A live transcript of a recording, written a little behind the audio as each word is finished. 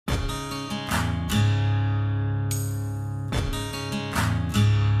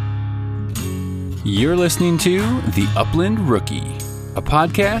You're listening to The Upland Rookie, a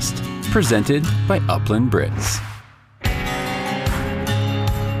podcast presented by Upland Brits.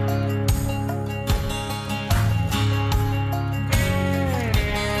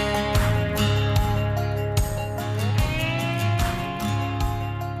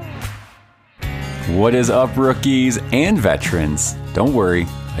 What is up, rookies and veterans? Don't worry,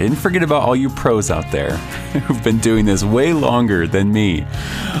 I didn't forget about all you pros out there who've been doing this way longer than me.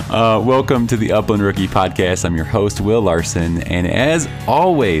 Welcome to the Upland Rookie Podcast. I'm your host, Will Larson, and as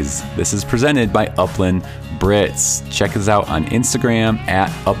always, this is presented by Upland Brits. Check us out on Instagram at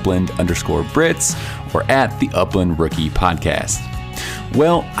Upland_Brits or at the Upland Rookie Podcast.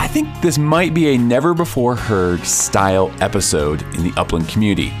 Well, I think this might be a never-before-heard style episode in the Upland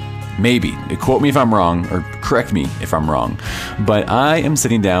community. Maybe. Quote me if I'm wrong, or correct me if I'm wrong. But I am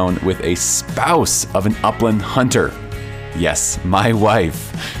sitting down with a spouse of an upland hunter. Yes, my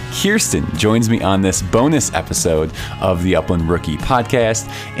wife. Kirsten joins me on this bonus episode of the Upland Rookie Podcast,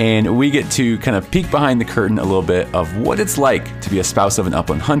 and we get to kind of peek behind the curtain a little bit of what it's like to be a spouse of an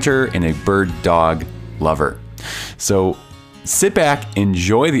upland hunter and a bird dog lover. So sit back,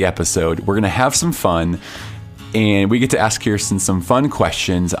 enjoy the episode. We're going to have some fun. And we get to ask Kirsten some fun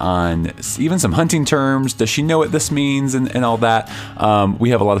questions on even some hunting terms. Does she know what this means and all that? We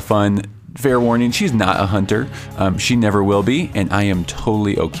have a lot of fun. Fair warning, she's not a hunter. She never will be, and I am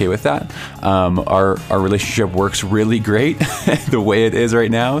totally okay with that. Our relationship works really great the way it is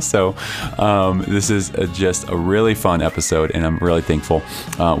right now. So this is just a really fun episode, and I'm really thankful.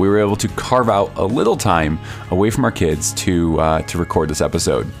 We were able to carve out a little time away from our kids to record this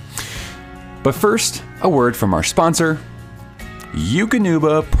episode. But first, a word from our sponsor,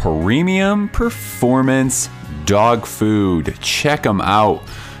 Eukanuba Premium Performance Dog Food. Check them out.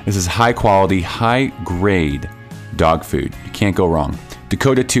 This is high quality, high grade dog food. You can't go wrong.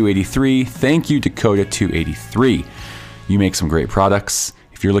 Dakota 283. Thank you, Dakota 283. You make some great products.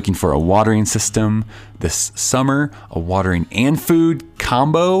 If you're looking for a watering system this summer, a watering and food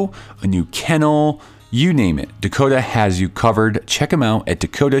combo, a new kennel, you name it, Dakota has you covered. Check them out at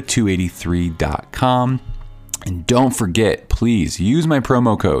dakota283.com. And don't forget, please use my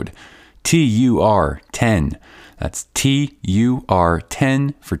promo code TUR10. That's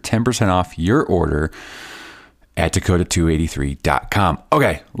TUR10 for 10% off your order at dakota283.com.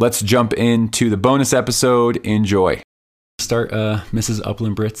 Okay, let's jump into the bonus episode. Enjoy. Start Mrs.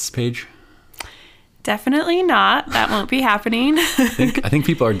 Upland Brits page. Definitely not. That won't be happening. I think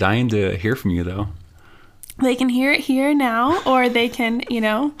people are dying to hear from you, though. They can hear it here now, or they can,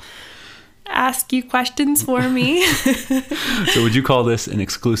 ask you questions for me. So would you call this an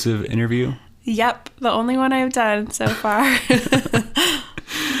exclusive interview? Yep, the only one I've done so far.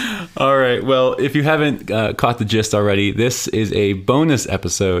 All right. Well, if you haven't caught the gist already, this is a bonus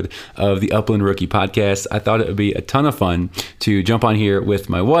episode of the Upland Rookie Podcast. I thought it would be a ton of fun to jump on here with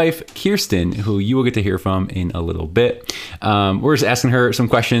my wife, Kirsten, who you will get to hear from in a little bit. We're just asking her some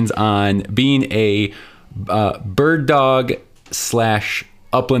questions on being a bird dog /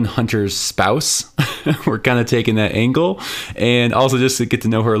 upland hunter's spouse. We're kind of taking that angle, and also just to get to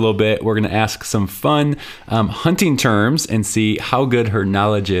know her a little bit, we're going to ask some fun hunting terms and see how good her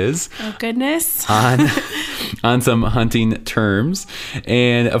knowledge is. Oh goodness. on some hunting terms.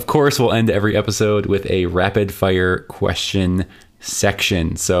 And of course, we'll end every episode with a rapid fire question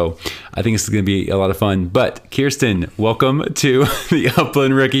section. So I think this is going to be a lot of fun. But Kirsten, welcome to the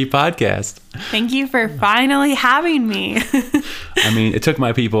Upland Rookie Podcast. Thank you for finally having me. I mean, it took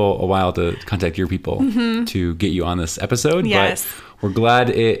my people a while to contact your people to get you on this episode. Yes. But we're glad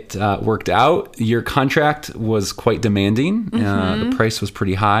it worked out. Your contract was quite demanding. The price was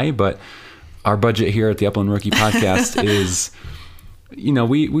pretty high, but our budget here at the Upland Rookie Podcast is,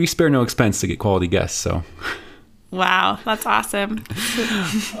 we spare no expense to get quality guests. So wow, that's awesome.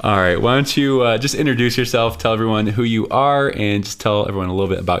 All right. Why don't you just introduce yourself, tell everyone who you are, and just tell everyone a little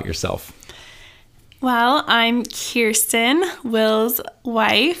bit about yourself. Well, I'm Kirsten, Will's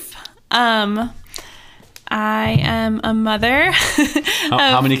wife. I am a mother.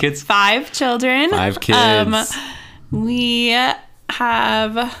 How many kids? 5 children. 5 kids. We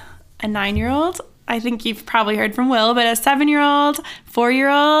have a 9-year-old. I think you've probably heard from Will, but a 7-year-old,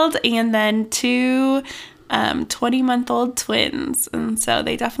 4-year-old, and then 2 20-month-old twins. And so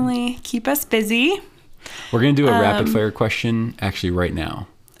they definitely keep us busy. We're going to do a rapid fire question actually right now.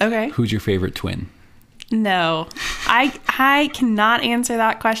 Okay. Who's your favorite twin? No, I cannot answer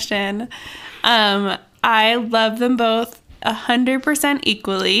that question. I love them both 100%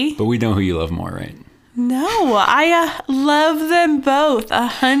 equally. But we know who you love more, right? No, I love them both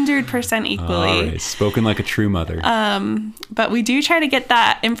 100% equally. All right, spoken like a true mother. But we do try to get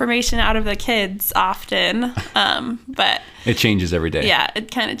that information out of the kids often. But it changes every day. Yeah, it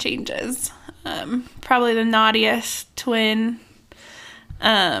kind of changes. Probably the naughtiest twin,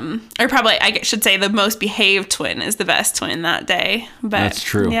 or probably I should say the most behaved twin is the best twin that day. But that's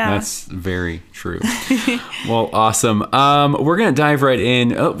true. Yeah. That's very true. Well, awesome. We're gonna dive right in.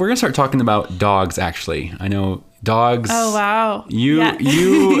 We're gonna start talking about dogs. Actually, I know dogs. Oh wow!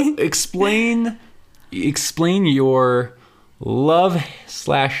 You explain your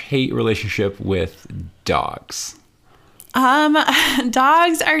love/hate relationship with dogs.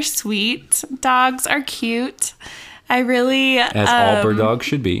 Dogs are sweet. Dogs are cute. I really, as all bird dogs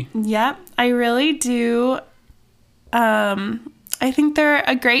should be. Yep, I really do. I think they're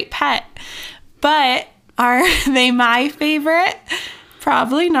a great pet, but are they my favorite?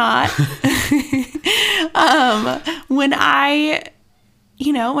 Probably not. When I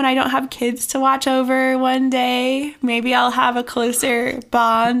don't have kids to watch over one day, maybe I'll have a closer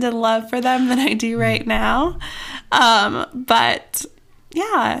bond and love for them than I do right now. But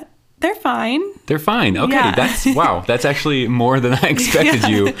yeah, they're fine. They're fine. Okay. Yeah. Wow. That's actually more than I expected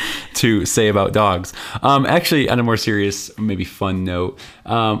you to say about dogs. Actually, on a more serious, maybe fun note,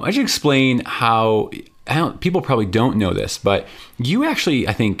 I should explain how, people probably don't know this, but you actually,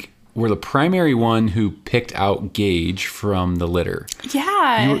 I think, were the primary one who picked out Gage from the litter.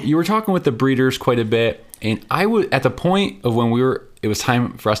 Yeah. You were talking with the breeders quite a bit, and I was at the point of when it was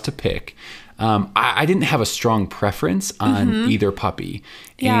time for us to pick. I didn't have a strong preference on either puppy.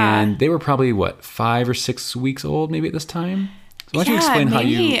 Yeah. And they were probably, 5 or 6 weeks old maybe at this time? So why don't you explain how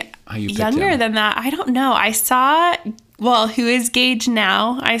you picked younger him? than that. I don't know. I saw, who is Gage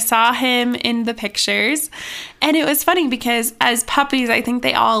now? I saw him in the pictures. And it was funny because as puppies, I think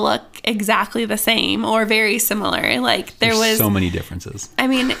they all look exactly the same or very similar. Like there's so many differences. I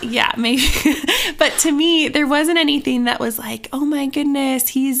mean, yeah, maybe. But to me, there wasn't anything that was like, oh my goodness,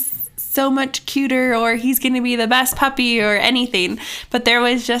 he's so much cuter or he's going to be the best puppy or anything. But there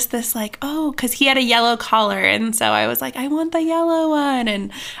was just this like, because he had a yellow collar. And so I was like, I want the yellow one.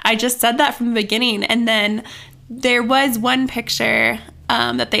 And I just said that from the beginning. And then there was one picture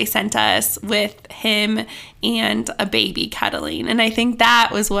that they sent us with him and a baby cuddling. And I think that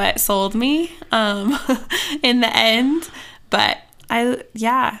was what sold me in the end. But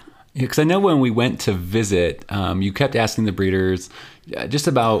yeah, because I know when we went to visit, you kept asking the breeders just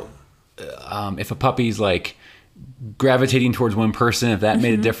about if a puppy's like gravitating towards one person, if that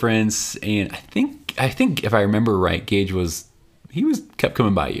made a difference. And I think if I remember right, Gage kept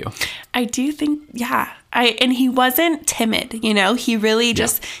coming by you. I do think, yeah. And he wasn't timid, he really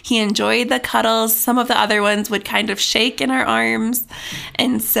just, he enjoyed the cuddles. Some of the other ones would kind of shake in our arms.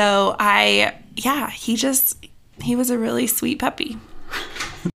 And so he was a really sweet puppy.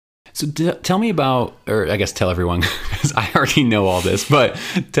 So tell me about, or I guess tell everyone, because I already know all this, but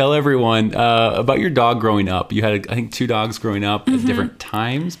tell everyone about your dog growing up. You had, I think, 2 dogs growing up at different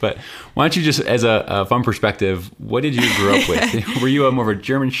times, but why don't you just, as a fun perspective, what did you grow up with? Were you more of a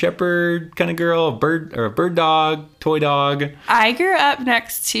German Shepherd kind of girl, a bird dog, toy dog? I grew up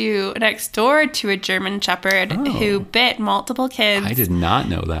next door to a German Shepherd who bit multiple kids. I did not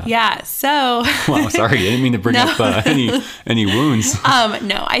know that. Yeah, so. Wow, sorry, I didn't mean to bring up any wounds.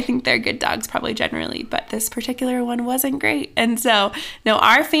 No, I think they're good dogs probably generally, but this particular one wasn't great. And so, no,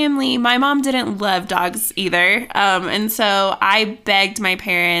 our family, my mom didn't love dogs either. And so I begged my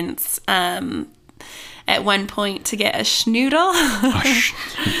parents at one point to get a schnoodle.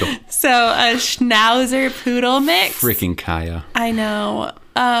 So a schnauzer poodle mix. Freaking Kaya. I know.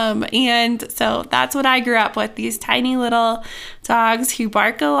 And so that's what I grew up with, these tiny little dogs who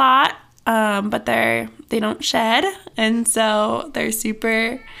bark a lot, but they don't shed. And so they're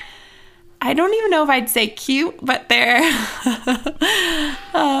super, I don't even know if I'd say cute, but they're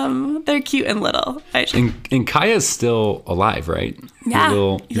cute and little. And Kaya's still alive, right? Yeah.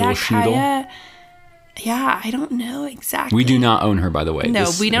 Your little schnoodle? Kaya. Yeah, I don't know exactly. We do not own her, by the way. No,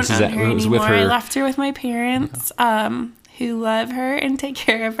 we don't own her anymore. I left her with my parents, who love her and take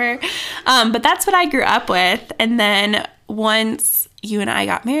care of her. But that's what I grew up with. And then once you and I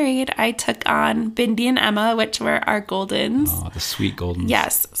got married, I took on Bindi and Emma, which were our Goldens. Oh, the sweet Goldens.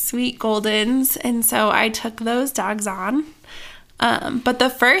 Yes, sweet Goldens. And so I took those dogs on. But the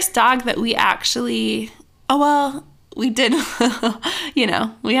first dog that we actually, we did, we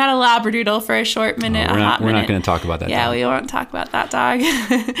had a Labradoodle for a short minute, we're not minute. going to talk about that dog. We won't talk about that dog.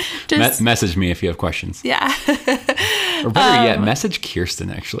 Message me if you have questions. Yeah. Or better yet, message Kirsten,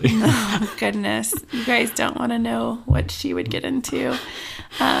 actually. Oh, goodness. You guys don't want to know what she would get into.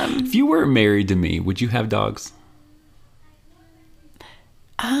 If you were married to me, would you have dogs?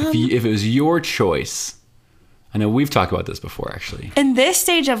 If it was your choice. I know we've talked about this before, actually. In this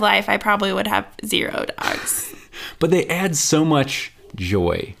stage of life, I probably would have 0 dogs. But they add so much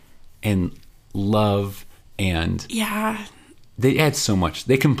joy and love, and yeah, they add so much.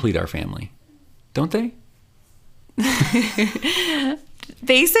 They complete our family, don't they?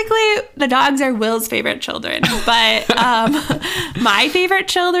 Basically, the dogs are Will's favorite children, but my favorite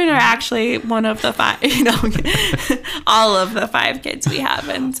children are actually one of the 5, all of the 5 kids we have.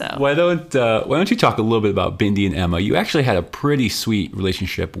 And so why don't you talk a little bit about Bindi and Emma? You actually had a pretty sweet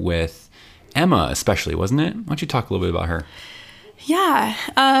relationship with Emma, especially, wasn't it? Why don't you talk a little bit about her? Yeah,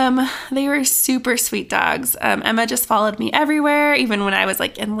 they were super sweet dogs. Emma just followed me everywhere, even when I was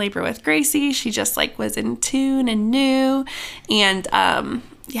like in labor with Gracie. She just like was in tune and knew. And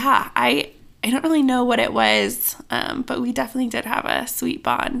yeah, I don't really know what it was, but we definitely did have a sweet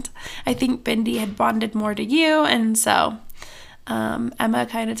bond. I think Bindi had bonded more to you, and so Emma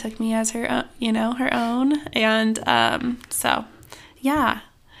kind of took me as her, her own. And so yeah,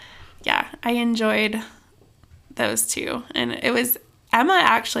 I enjoyed those 2. And it was Emma,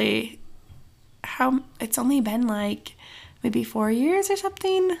 actually, it's only been like maybe 4 years or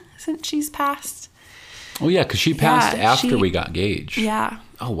something since she's passed. Oh yeah, because she passed after we got engaged. Yeah.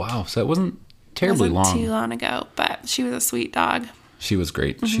 Oh wow, so it wasn't terribly long. Too long ago, but she was a sweet dog. She was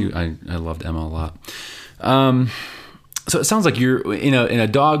great. Mm-hmm. I loved Emma a lot. So it sounds like you're in a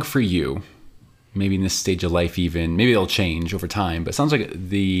dog for you. Maybe in this stage of life, even maybe it'll change over time. But it sounds like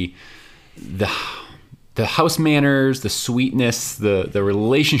the house manners, the sweetness, the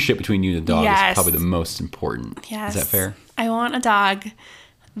relationship between you and the dog is probably the most important. Yes. Is that fair? I want a dog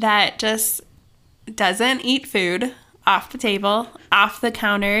that just doesn't eat food off the table, off the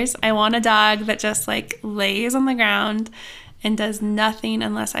counters. I want a dog that just like lays on the ground and does nothing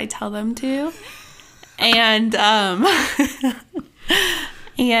unless I tell them to. And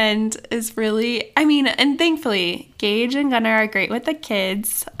and is really, and thankfully Gage and Gunnar are great with the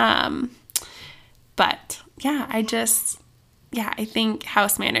kids. But yeah, I think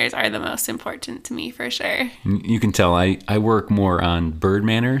house manners are the most important to me for sure. You can tell I work more on bird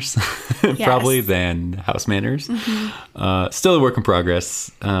manners probably than house manners. Mm-hmm. Still a work in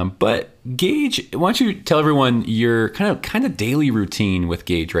progress. But Gage, why don't you tell everyone your kind of daily routine with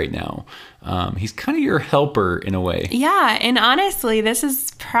Gage right now? He's kind of your helper in a way. Yeah, and honestly, this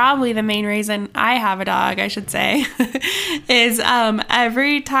is probably the main reason I have a dog, I should say, is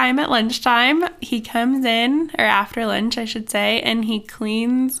every time at lunchtime, he comes in, or after lunch, I should say, and he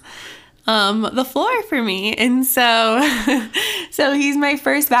cleans the floor for me. And so he's my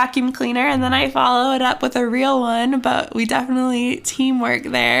first vacuum cleaner, and then I follow it up with a real one, but we definitely teamwork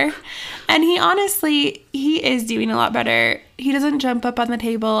there. And he is doing a lot better. He doesn't jump up on the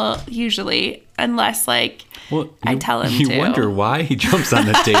table usually unless I tell him to. You wonder why he jumps on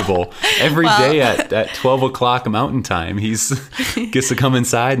the table every day at 12 o'clock Mountain Time. He's gets to come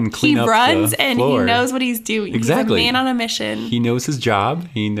inside and clean up the floor. He runs and he knows what he's doing. Exactly. He's a man on a mission. He knows his job.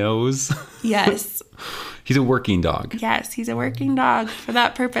 He knows. Yes. He's a working dog. Yes, he's a working dog for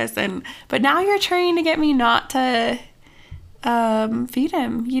that purpose. But now you're trying to get me not to feed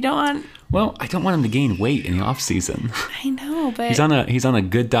him. You don't want... Well, I don't want him to gain weight in the off season. I know, but he's on a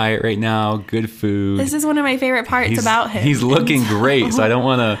good diet right now, good food. This is one of my favorite parts about him. He's looking great, so I don't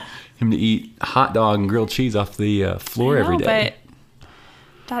want him to eat hot dog and grilled cheese off the floor every day.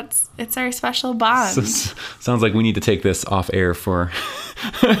 But it's our special bond. So, sounds like we need to take this off air for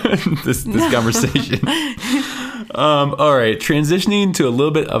this conversation. All right, transitioning to a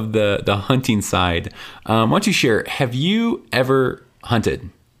little bit of the hunting side. Why don't you share? Have you ever hunted?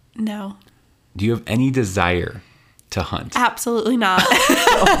 No. Do you have any desire to hunt? Absolutely not.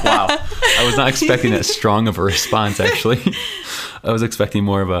 Oh, wow. I was not expecting that strong of a response, actually. I was expecting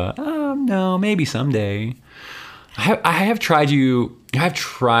more of a, no, maybe someday. I have tried to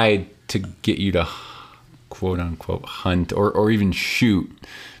get you to quote unquote hunt or even shoot,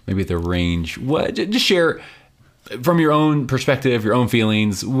 maybe at the range. Just share from your own perspective, your own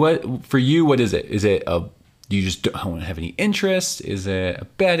feelings. For you, what is it? Is it you just don't have any interest? Is it a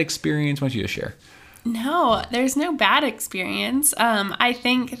bad experience? Why don't you just share? No, there's no bad experience. I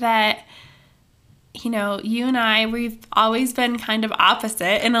think that, you and I, we've always been kind of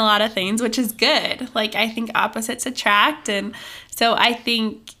opposite in a lot of things, which is good. Like, I think opposites attract. And so I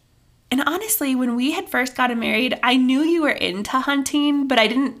think, and honestly, when we had first gotten married, I knew you were into hunting, but I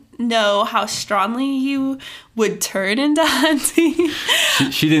didn't know how strongly you would turn into hunting.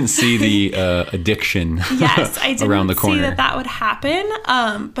 She didn't see the addiction Yes, I didn't around the corner. see that would happen.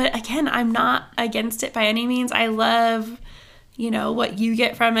 But again, I'm not against it by any means. I love, what you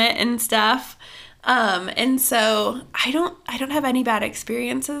get from it and stuff. And so I don't have any bad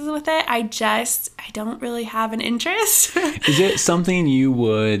experiences with it. I don't really have an interest. Is it something you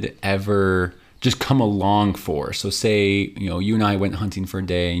would ever just come along for? So say, you and I went hunting for a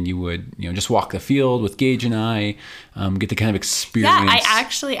day and you would, just walk the field with Gage and I, get to kind of experience.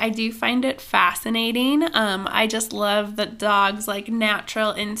 Yeah, I do find it fascinating. I just love the dog's like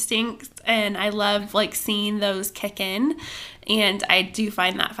natural instincts, and I love like seeing those kick in, and I do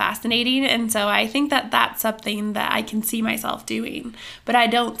find that fascinating. And so I think that that's something that I can see myself doing, but I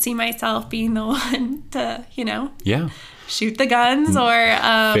don't see myself being the one to, Yeah. shoot the guns or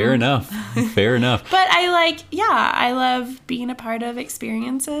Fair enough. But I love being a part of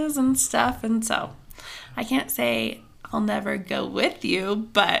experiences and stuff, and so I can't say I'll never go with you,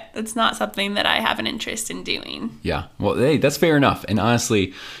 but it's not something that I have an interest in doing. Yeah. Well, hey, that's fair enough. And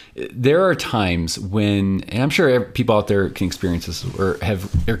honestly, there are times when, and I'm sure people out there can experience this or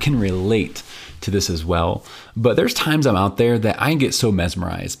can relate to this as well, but there's times I'm out there that I get so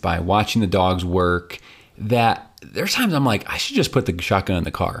mesmerized by watching the dogs work that there's times I'm like, I should just put the shotgun in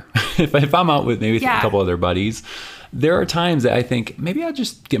the car. if I'm out with maybe a couple other buddies, there are times that I think maybe I'll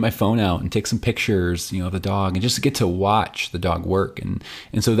just get my phone out and take some pictures, of the dog, and just get to watch the dog work. And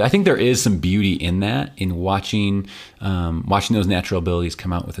so I think there is some beauty in that, in watching those natural abilities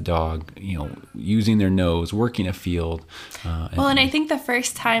come out with a dog, using their nose, working a field. And I think the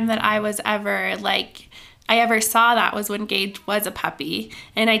first time that I ever saw that was when Gage was a puppy,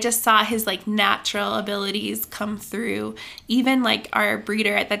 and I just saw his like natural abilities come through. Even like our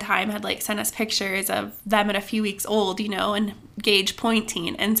breeder at the time had like sent us pictures of them at a few weeks old, and Gage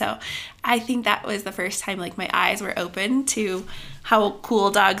pointing. And so I think that was the first time like my eyes were open to how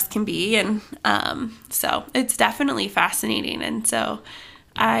cool dogs can be. And so it's definitely fascinating. And so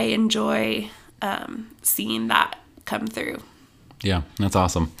I enjoy seeing that come through. Yeah, that's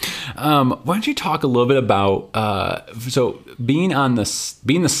awesome. Why don't you talk a little bit about being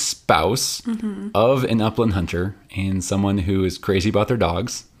the spouse of an upland hunter and someone who is crazy about their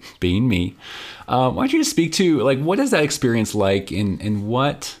dogs, being me. Why don't you just speak to like what is that experience like, and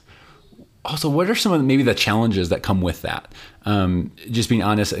what are some of maybe the challenges that come with that? Just being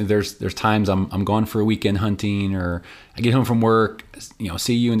honest, there's times I'm going for a weekend hunting, or I get home from work,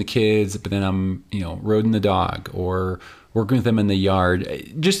 see you and the kids, but then I'm roading the dog or working with them in the yard.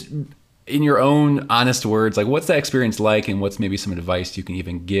 Just in your own honest words, like what's that experience like, and what's maybe some advice you can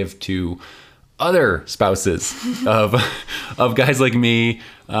even give to other spouses of guys like me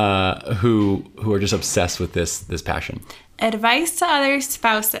who are just obsessed with this passion? Advice to other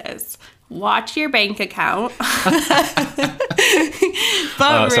spouses: watch your bank account.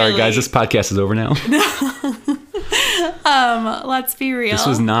 Sorry guys, this podcast is over now. Let's be real. This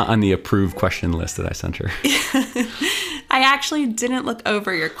was not on the approved question list that I sent her. I actually didn't look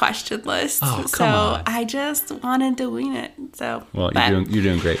over your question list. Oh, come on. I just wanted to wing it. So, well, you're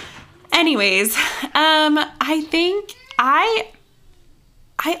doing great. Anyways, I think I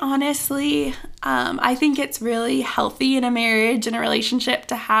honestly, I think it's really healthy in a marriage and a relationship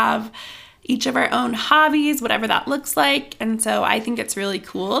to have each of our own hobbies, whatever that looks like. And so I think it's really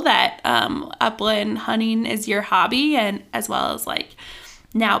cool that upland hunting is your hobby, and as well as like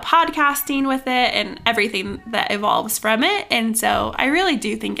now podcasting with it and everything that evolves from it. And so I really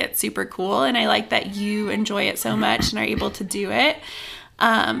do think it's super cool, and I like that you enjoy it so much and are able to do it.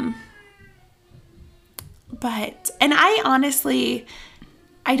 And I honestly,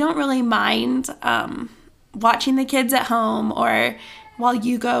 I don't really mind watching the kids at home or while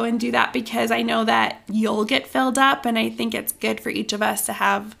you go and do that, because I know that you'll get filled up, and I think it's good for each of us to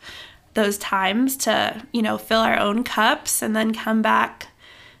have those times to, fill our own cups and then come back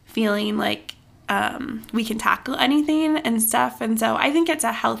feeling like we can tackle anything and stuff. And so I think it's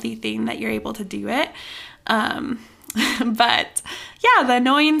a healthy thing that you're able to do it. But yeah, the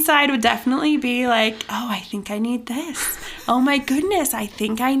annoying side would definitely be like, oh, I think I need this. Oh my goodness, I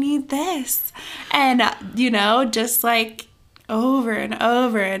think I need this. And, just like over and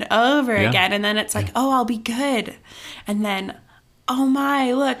over and over again. And then it's like, oh, I'll be good. And then, oh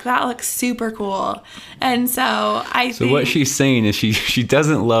my, look, that looks super cool. And so So what she's saying is she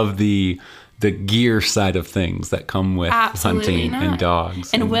doesn't love the gear side of things that come with hunting and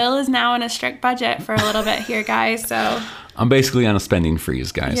dogs. And Will is now on a strict budget for a little bit here, guys. So I'm basically on a spending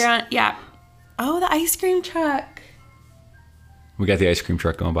freeze, guys. Yeah. Oh, the ice cream truck. We got the ice cream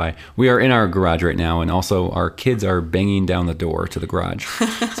truck going by. We are in our garage right now, and also our kids are banging down the door to the garage.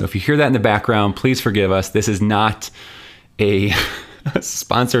 So if you hear that in the background, please forgive us. This is not a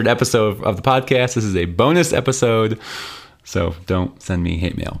sponsored episode of the podcast. This is a bonus episode, so don't send me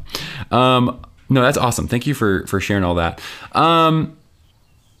hate mail. No, that's awesome. Thank you for sharing all that.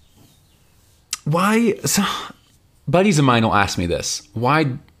 Why? So, buddies of mine will ask me this.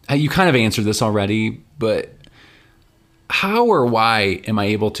 Why? You kind of answered this already, but how or why am I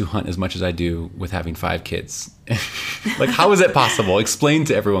able to hunt as much as I do with having 5 kids? Like, how is that possible? Explain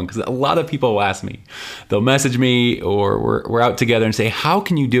to everyone, because a lot of people will ask me. They'll message me, or we're out together and say, "How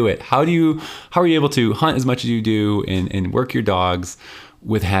can you do it? How are you able to hunt as much as you do and work your dogs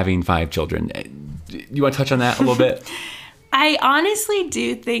with having 5 children?" You want to touch on that a little bit? I honestly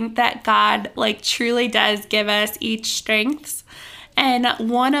do think that God, like, truly does give us each strengths. And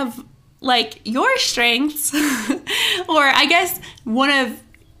one of, like, your strengths, or I guess one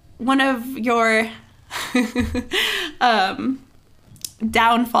of your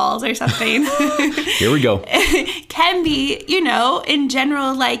downfalls or something. Here we go. Can be, in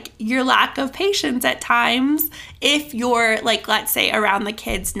general, like, your lack of patience at times if you're, like, let's say, around the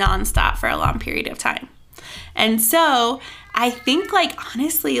kids nonstop for a long period of time. And so I think, like,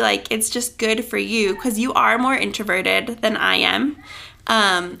 honestly, like, it's just good for you because you are more introverted than I am.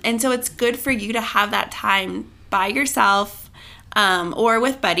 And so it's good for you to have that time by yourself, or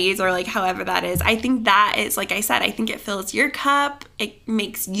with buddies, or, like, however that is. I think that is, like I said, I think it fills your cup. It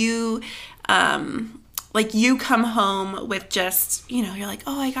makes you, like, you come home with just, you're like,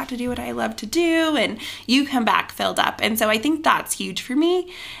 oh, I got to do what I love to do. And you come back filled up. And so I think that's huge for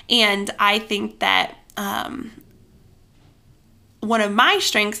me. And I think that, one of my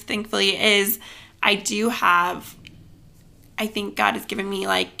strengths, thankfully, is I think God has given me,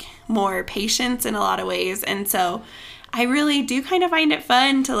 like, more patience in a lot of ways. And so I really do kind of find it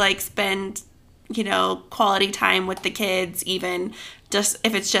fun to, like, spend, quality time with the kids, even just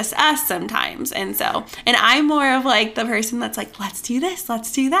if it's just us sometimes. And I'm more of, like, the person that's like, let's do this,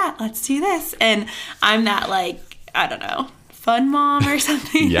 let's do that, let's do this. And I'm that, like, I don't know, fun mom or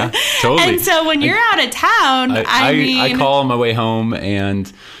something. Yeah, totally. And so when you're out of town, I call on my way home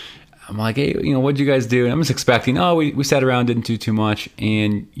and I'm like, hey, what'd you guys do? And I'm just expecting, we sat around, didn't do too much.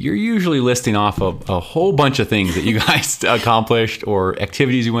 And you're usually listing off a whole bunch of things that you guys accomplished or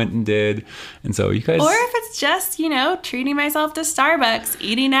activities you went and did. And so you guys... Or if it's just, treating myself to Starbucks,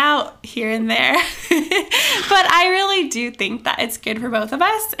 eating out here and there. But I really do think that it's good for both of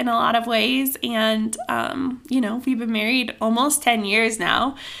us in a lot of ways. And, we've been married almost 10 years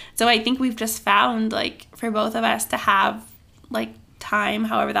now. So I think we've just found, like, for both of us to have, like, time,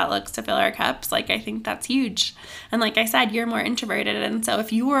 however that looks, to fill our cups. Like, I think that's huge. And like I said, you're more introverted, and so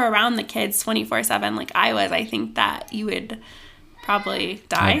if you were around the kids 24/7 like I was, I think that you would probably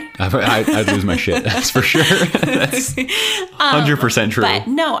die. I'd lose my shit, that's for sure. That's 100% true. But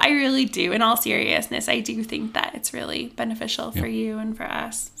no, I really do. In all seriousness, I do think that it's really beneficial for you and for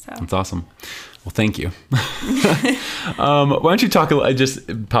us. So that's awesome. Well, thank you. Why don't you talk, it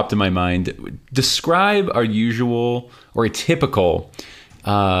just popped in my mind. Describe our usual or a typical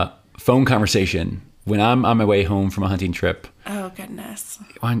phone conversation when I'm on my way home from a hunting trip. Oh, goodness.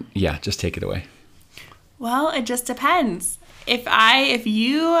 Yeah, just take it away. Well, it just depends. If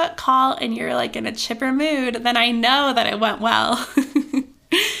you call and you're, like, in a chipper mood, then I know that it went well.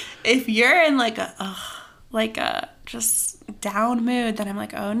 If you're in like a just down mood, then I'm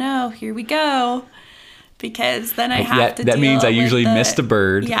like, oh no, here we go. Because then I have to deal with that means I usually missed a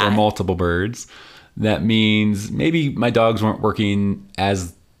bird or multiple birds. That means maybe my dogs weren't working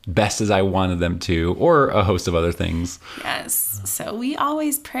as best as I wanted them to, or a host of other things. Yes. So we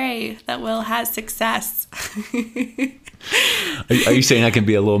always pray that Will has success. Are you saying I can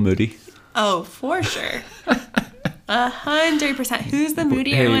be a little moody? Oh, for sure. 100%. Who's the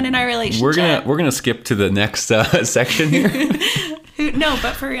moodier one in our relationship? We're gonna skip to the next section here. No,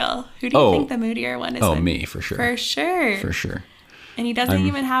 but for real, who do you think the moodier one is? Oh, me, for sure. For sure. For sure. And he doesn't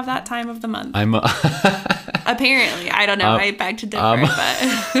even have that time of the month. I'm apparently. I don't know. I beg to differ, but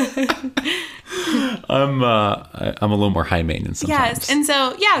I'm a little more high maintenance sometimes. Yes, and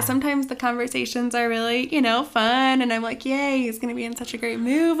so sometimes the conversations are really fun, and I'm like, yay, he's gonna be in such a great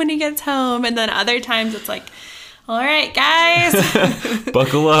mood when he gets home, and then other times it's like, all right, guys,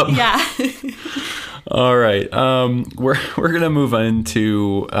 buckle up. Yeah. All right. We're gonna move on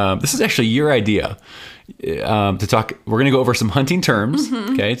to this is actually your idea. To talk, we're going to go over some hunting terms,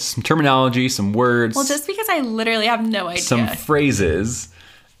 some terminology, some words. Well, just because I literally have no idea. Some phrases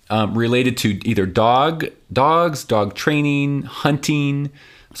related to either dogs, dog training, hunting.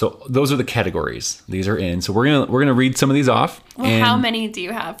 So those are the categories these are in. So we're gonna read some of these off. Well, how many do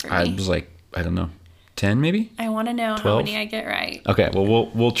you have for me? I was like, I don't know, 10 maybe. I want to know 12? How many I get right. Okay, well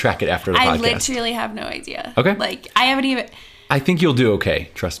we'll track it after the podcast. I literally have no idea. Okay, like I haven't even. I think you'll do okay.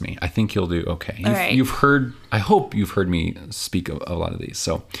 Trust me. I think you'll do okay. All right. I hope you've heard me speak of a lot of these.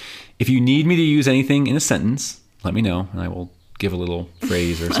 So if you need me to use anything in a sentence, let me know, and I will give a little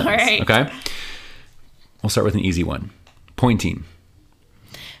phrase or sentence. All right. Okay? We'll start with an easy one. Pointing.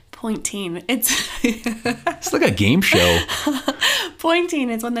 Pointing. It's like a game show. Pointing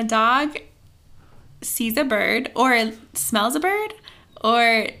is when the dog sees a bird or smells a bird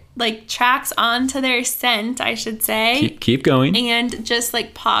or like tracks onto their scent, I should say. Keep going. And just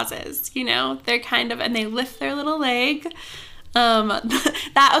like pauses, they're kind of, and they lift their little leg.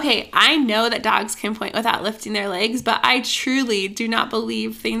 Okay, I know that dogs can point without lifting their legs, but I truly do not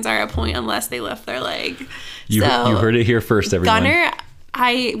believe things are a point unless they lift their leg. You heard it here first, everyone. Gunner,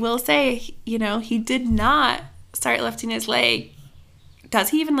 I will say, he did not start lifting his leg. Does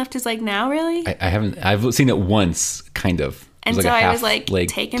he even lift his leg now, really? I haven't. I've seen it once, kind of. And so I was like,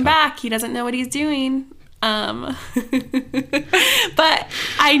 take him back. He doesn't know what he's doing. But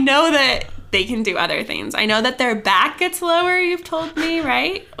I know that they can do other things. I know that their back gets lower, you've told me,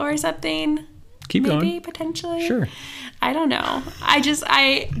 right? Or something. Keep going. Maybe, potentially. Sure. I don't know. I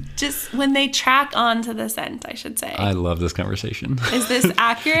just when they track onto the scent, I should say. I love this conversation. Is this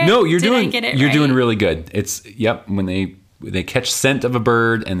accurate? No, you're doing really good. It's, when they catch scent of a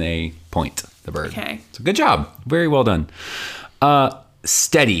bird and they point the bird. Okay. So good job. Very well done.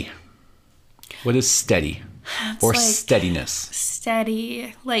 Steady. What is steady? It's or like steadiness?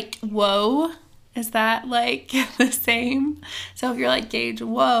 Steady. Like, whoa. Is that like the same? So if you're like, Gage,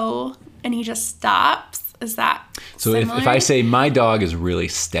 whoa, and he just stops, is that so similar? if I say my dog is really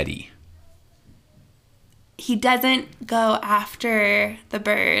steady. He doesn't go after the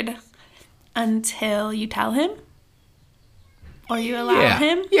bird until you tell him? Or you allow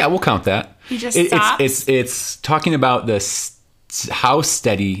him? Yeah, we'll count that. He just stops? It's talking about how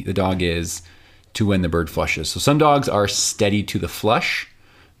steady the dog is to when the bird flushes. So some dogs are steady to the flush,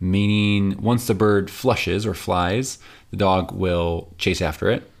 meaning once the bird flushes or flies, the dog will chase after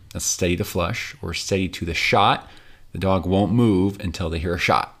it. That's steady to flush. Or steady to the shot, the dog won't move until they hear a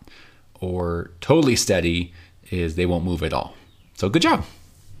shot. Or totally steady is they won't move at all. So good job.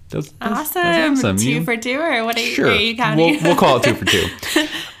 Awesome. 2 for 2, or what are you counting? We'll call it 2 for 2.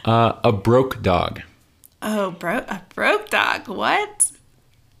 A broke dog. Oh, a broke dog. What?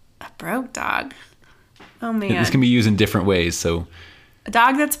 A broke dog. Oh, man. This can be used in different ways. So, a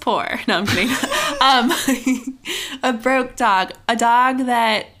dog that's poor. No, I'm kidding. A broke dog. A dog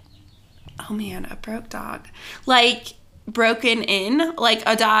that. Oh, man, a broke dog. Like broken in. Like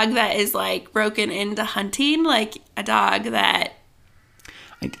a dog that is like broken into hunting. Like a dog that.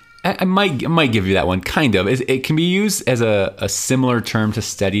 I might give you that one, kind of. It can be used as a similar term to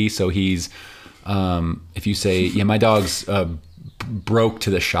steady. So he's, if you say, my dog's broke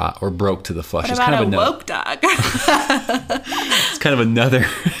to the shot or broke to the flush. What about a woke dog? It's kind of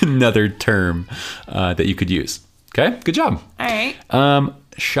another term that you could use. Okay, good job. All right.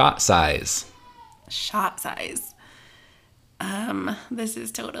 Shot size. Shot size. This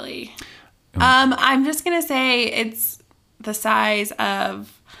is totally. I'm just gonna say it's the size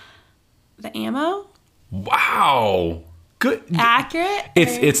of the ammo. Wow. Good. Accurate?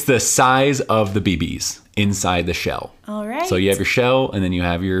 It's the size of the BBs inside the shell. All right. So you have your shell and then you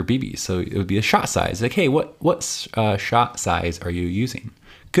have your BBs. So it would be a shot size. Like, hey, what shot size are you using?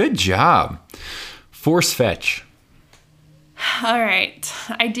 Good job. Force fetch. All right.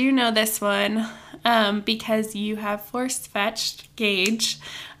 I do know this one because you have force fetched Gage.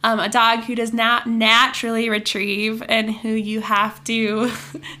 A dog who does not naturally retrieve and who you have to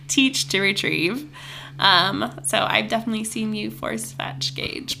teach to retrieve. So I've definitely seen you force fetch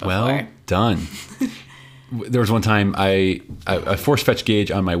Gage before. Well done. There was one time I force fetched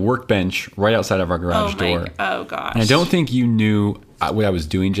Gage on my workbench right outside of our garage door. Oh, gosh. And I don't think you knew what I was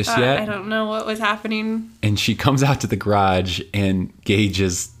doing just yet. I don't know what was happening. And she comes out to the garage and Gage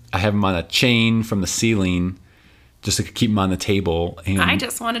I have him on a chain from the ceiling just to keep him on the table. And I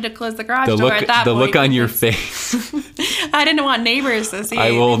just wanted to close the garage door at that point. The look on your face. I didn't want neighbors to see.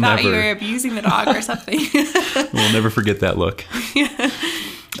 I will they never. Thought you were abusing the dog or something. We'll never forget that look.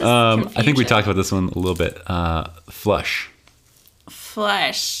 I think we talked about this one a little bit. Flush.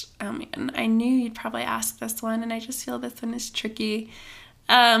 Flush. Oh, man. I knew you'd probably ask this one, and I just feel this one is tricky.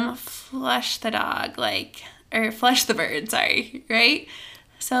 Flush the dog, or flush the bird, sorry, right?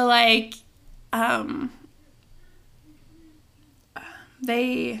 So,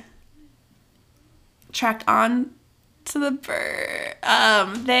 They track on to the bird.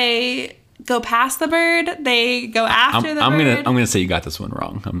 They go past the bird. They go after the bird. I'm gonna say you got this one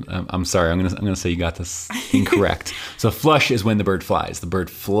wrong. I'm sorry. I'm gonna say you got this incorrect. So flush is when the bird flies. The bird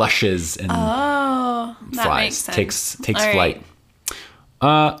flushes and that flies. Makes sense. Takes All flight.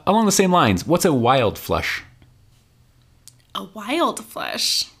 Right. Along the same lines, what's a wild flush? A wild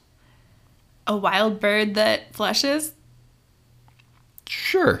flush. A wild bird that flushes.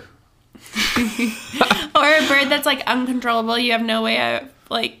 Sure. Or a bird that's like uncontrollable. You have no way of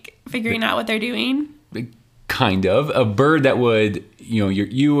like figuring out what they're doing. Kind of. A bird that would,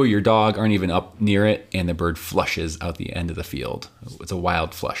 you or your dog aren't even up near it, and the bird flushes out the end of the field. It's a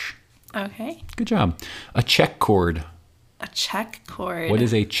wild flush. Okay. Good job. A check cord. A check cord. What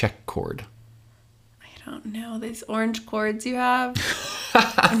is a check cord? I don't know. These orange cords you have.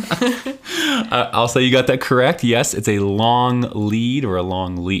 I'll say you got that correct. Yes, it's a long lead or a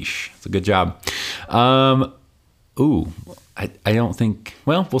long leash. It's a good job. I don't think,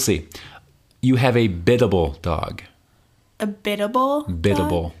 well, we'll see. You have a biddable dog. A biddable?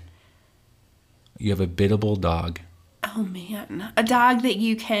 Biddable. Dog? You have a biddable dog. Oh, man. A dog that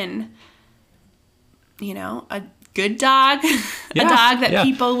you can, a good dog. Yeah, a dog that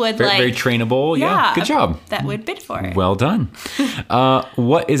people would like. Very trainable. Yeah. Good job. That would bid for it. Well done.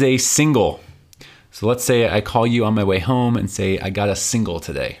 What is a single? So let's say I call you on my way home and say, I got a single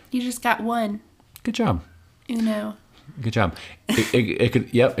today. You just got one. Good job. Uno. Good job.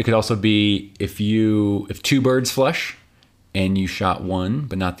 It could also be if two birds flush and you shot one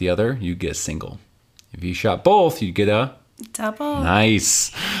but not the other, you get a single. If you shot both, you get a double.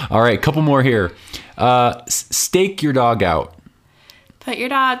 Nice. All right, couple more here. Stake your dog out. Put your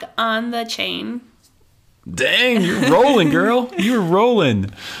dog on the chain. Dang, you're rolling, girl. You're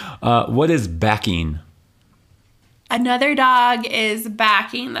rolling. What is backing? Another dog is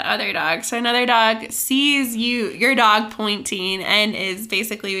backing the other dog. So another dog sees your dog pointing, and is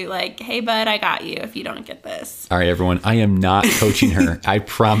basically like, hey, bud, I got you if you don't get this. All right, everyone. I am not coaching her. I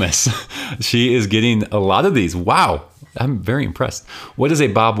promise. She is getting a lot of these. Wow. I'm very impressed. What is a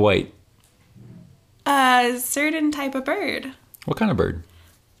bob white? A certain type of bird. What kind of bird?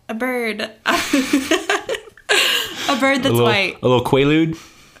 A bird. A bird that's white. A little quaalude?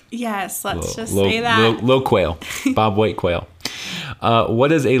 Yes, let's just say that. Low quail. Bob white quail. What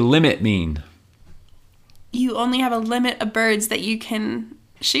does a limit mean? You only have a limit of birds that you can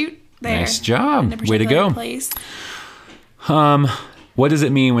shoot there. Nice job. Way to go. Place. What does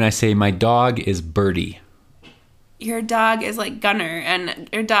it mean when I say my dog is Birdie? Your dog is like Gunner, and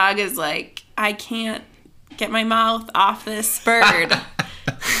your dog is like, I can't get my mouth off this bird.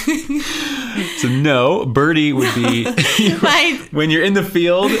 So no, Birdie would be when you're in the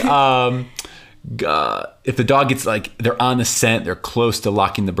field. If the dog gets they're on the scent, they're close to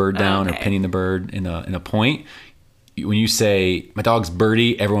locking the bird down or pinning the bird in a point. When you say my dog's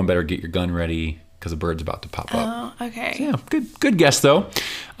Birdie, everyone better get your gun ready because the bird's about to pop up. Oh, okay. So, yeah, good guess though.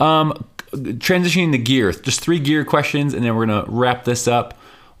 Transitioning to gear, just 3 gear questions, and then we're gonna wrap this up.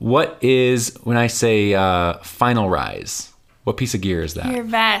 What is, when I say final rise, what piece of gear is that? Your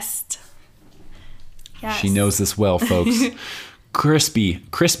vest. Yes. She knows this well, folks. Crispy.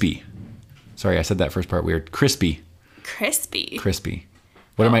 Sorry, I said that first part weird. Crispy.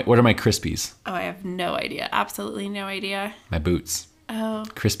 What are my crispies? Oh, I have no idea. Absolutely no idea. My boots. Oh.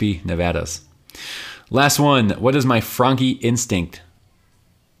 Crispy Nevadas. Last one. What is my Frankie instinct?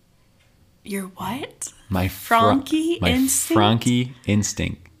 Your what? My Frankie instinct? My Frankie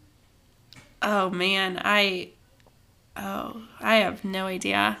instinct. Oh man, I have no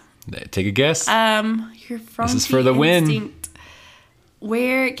idea. Take a guess. Your Frankie This is for the win. Instinct.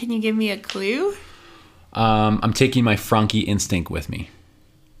 Where can you give me a clue? I'm taking my Frankie instinct with me.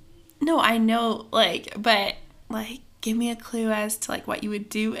 No, I know, but give me a clue as to what you would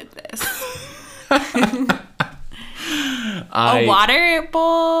do with this. A water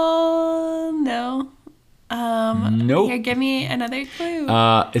bowl? No. Nope. Here, give me another clue.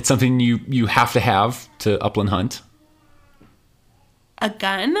 It's something you have to upland hunt. A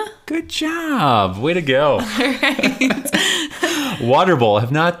gun? Good job. Way to go. All right. Water bowl. I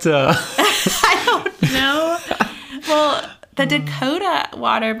have not... I don't know. Well, the Dakota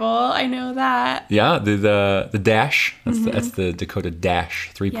water bowl, I know that. Yeah, the Dash. That's the Dakota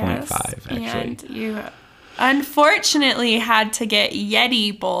Dash 3.5, yes, actually. And you unfortunately had to get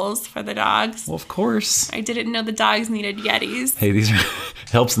Yeti bowls for the dogs. Well, of course. I didn't know the dogs needed Yetis. Hey, these are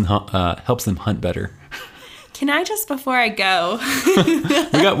helps them hunt better. Can I just, before I go...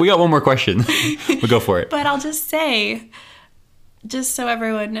 we got one more question. We'll go for it. But I'll just say, just so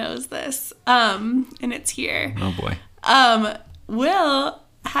everyone knows this, and it's here. Oh, boy. Will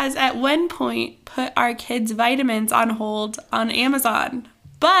has at one point put our kids' vitamins on hold on Amazon,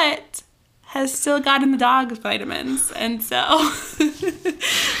 but has still gotten the dog's vitamins. And so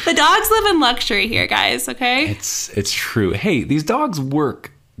the dogs live in luxury here, guys, okay? It's true. Hey, these dogs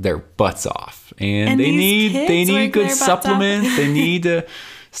work their butts off, and they need good supplements. They need to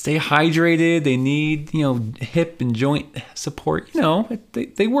stay hydrated. They need, hip and joint support.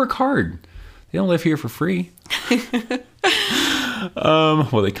 They work hard. They don't live here for free.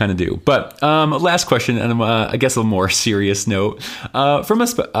 Well, they kind of do. But last question, and I guess a more serious note. From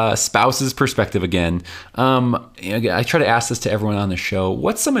a spouse's perspective again, I try to ask this to everyone on the show.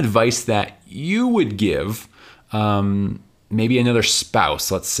 What's some advice that you would give maybe another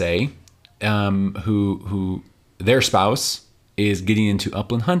spouse, let's say, who their spouse is getting into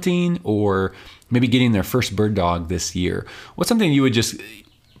upland hunting or maybe getting their first bird dog this year? What's something you would just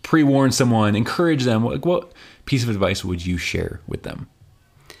pre-warn someone, encourage them? What piece of advice would you share with them?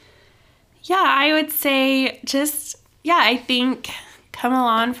 Yeah, I would say I think come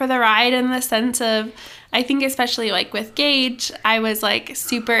along for the ride in the sense of, I think especially like with Gage, I was like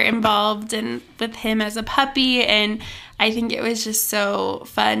super involved with him as a puppy, and I think it was just so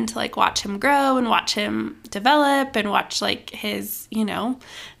fun to like watch him grow and watch him develop and watch like his,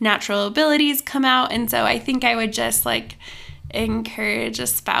 natural abilities come out. And so I think I would just like encourage a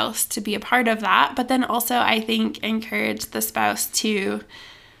spouse to be a part of that, but then also I think encourage the spouse to,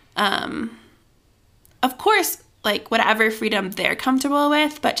 of course, like whatever freedom they're comfortable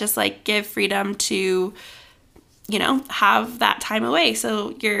with, but just like give freedom to, have that time away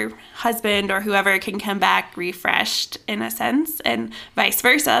so your husband or whoever can come back refreshed in a sense, and vice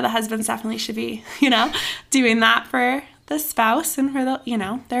versa. The husbands definitely should be, doing that for the spouse and for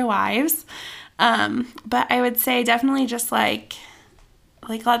the, their wives. But I would say definitely just like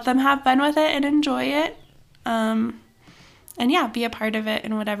let them have fun with it and enjoy it. And yeah, be a part of it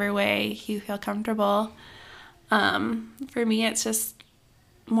in whatever way you feel comfortable. For me, it's just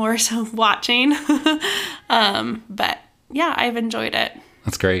more so watching. But yeah, I've enjoyed it.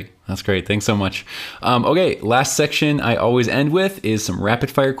 That's great. Thanks so much. Okay, last section I always end with is some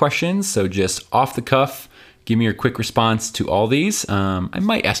rapid fire questions. So just off the cuff, give me your quick response to all these. I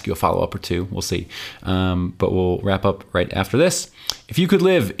might ask you a follow-up or two. We'll see. But we'll wrap up right after this. If you could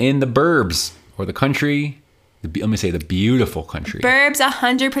live in the burbs or the country, let me say the beautiful country. Burbs,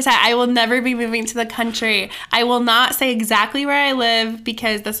 100%. I will never be moving to the country. I will not say exactly where I live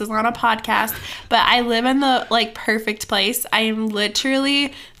because this is not a podcast, but I live in the perfect place. I am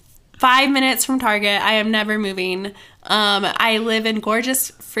literally 5 minutes from Target. I am never moving. I live in gorgeous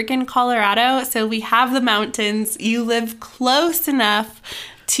freaking Colorado, so we have the mountains. You live close enough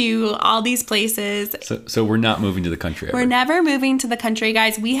to all these places. So we're not moving to the country ever. We're never moving to the country,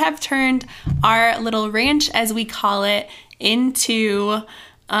 guys. We have turned our little ranch, as we call it, into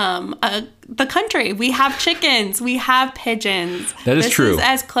the country. We have chickens. We have pigeons. That is true. This is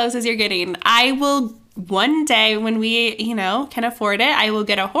as close as you're getting. I will, one day when we, can afford it, I will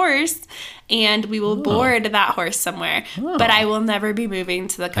get a horse and we will board that horse somewhere. But I will never be moving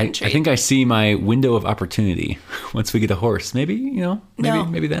to the country. I think I see my window of opportunity once we get a horse. Maybe,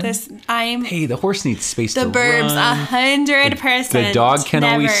 maybe then. Hey, the horse needs space to run. The burbs, 100%. The dog can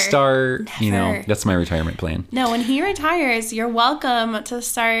always start. Never. That's my retirement plan. No, when he retires, you're welcome to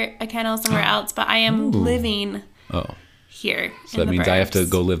start a kennel somewhere else. But I am living here. So that means I have to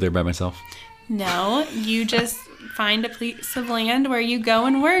go live there by myself? No, you just find a piece of land where you go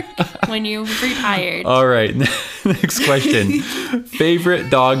and work when you've retired. All right. Next question. Favorite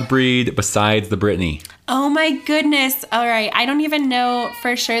dog breed besides the Brittany? Oh my goodness. All right. I don't even know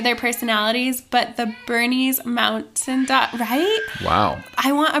for sure their personalities, but the Bernese Mountain Dog, right? Wow.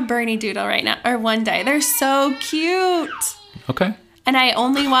 I want a Bernie Doodle right now, or one day. They're so cute. Okay. And I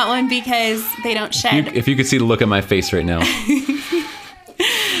only want one because they don't shed. If you could see the look on my face right now.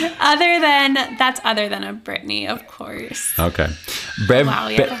 Other than a Brittany, of course. Okay. Wow,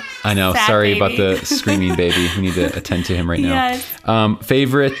 I know. Sorry about the screaming baby. We need to attend to him right now. Yes.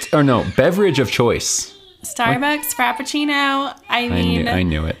 Beverage of choice. Starbucks, Frappuccino. I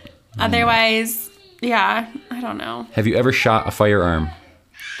knew it. Otherwise, yeah, I don't know. Have you ever shot a firearm?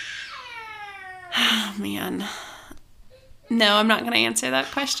 Oh, man. No, I'm not going to answer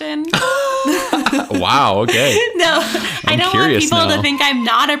that question. Wow, okay. No, I don't want people to think I'm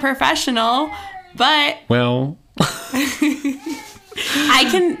not a professional, but... Well... I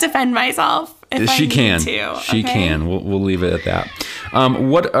can defend myself if I need to. She can. We'll leave it at that.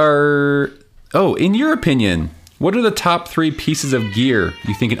 In your opinion, what are the top 3 pieces of gear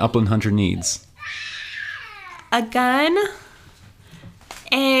you think an upland hunter needs? A gun,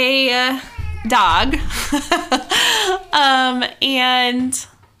 a dog, And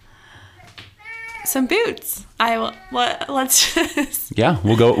some boots. Let's just. Yeah,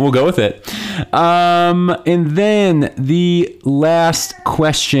 we'll go with it. And then the last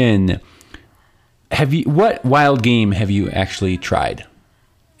question. What wild game have you actually tried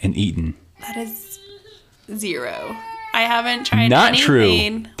and eaten? That is 0. I haven't tried Not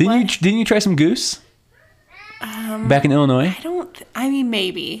anything. true. Didn't you try some goose? Back in Illinois?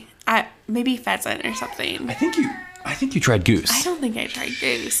 Maybe. Maybe pheasant or something. I think you tried goose. I don't think I tried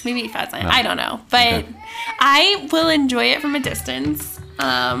goose. Maybe pheasant. I don't know. But okay. I will enjoy it from a distance.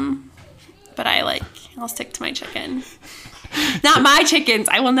 But I'll stick to my chicken. Not my chickens.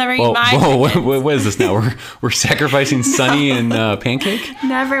 I will never eat my chickens. What is this now? We're sacrificing Sunny and Pancake?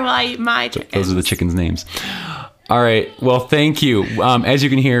 Never will I eat my chickens. Those are the chickens' names. All right. Well, thank you. As you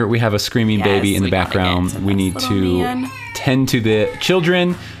can hear, we have a screaming baby in the background. We need to tend to the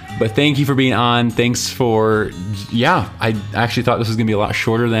children. But thank you for being on. Thanks for, I actually thought this was going to be a lot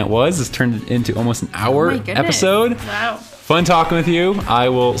shorter than it was. This turned into almost an hour episode. Wow. Fun talking with you. I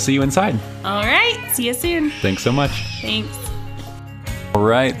will see you inside. All right. See you soon. Thanks so much. Thanks. All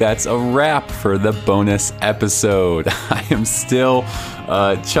right, that's a wrap for the bonus episode. I am still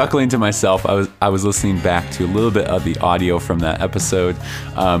chuckling to myself. I was listening back to a little bit of the audio from that episode.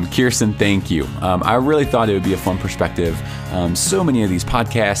 Kirsten, thank you. I really thought it would be a fun perspective. So many of these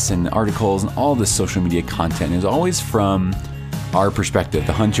podcasts and articles and all this social media content is always from our perspective,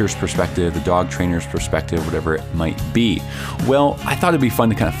 the hunter's perspective, the dog trainer's perspective, whatever it might be. Well, I thought it'd be fun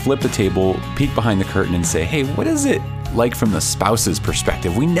to kind of flip the table, peek behind the curtain and say, hey, what is it like from the spouse's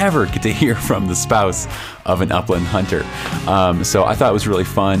perspective? We never get to hear from the spouse of an upland hunter. So I thought it was really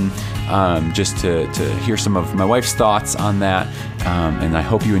fun just to hear some of my wife's thoughts on that. And I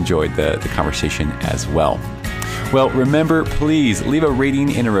hope you enjoyed the conversation as well. Well, remember, please leave a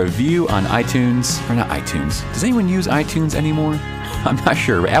rating and a review on iTunes, or not iTunes. Does anyone use iTunes anymore? I'm not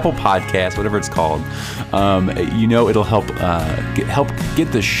sure. Apple Podcasts, whatever it's called. It'll help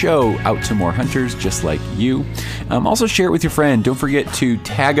get the show out to more hunters just like you. Also share it with your friend. Don't forget to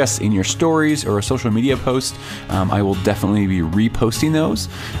tag us in your stories or a social media post. I will definitely be reposting those.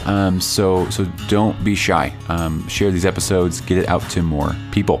 So don't be shy. Share these episodes. Get it out to more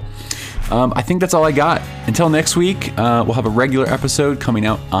people. I think that's all I got. Until next week, we'll have a regular episode coming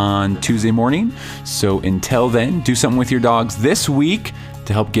out on Tuesday morning. So until then, do something with your dogs this week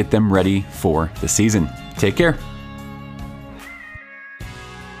to help get them ready for the season. Take care.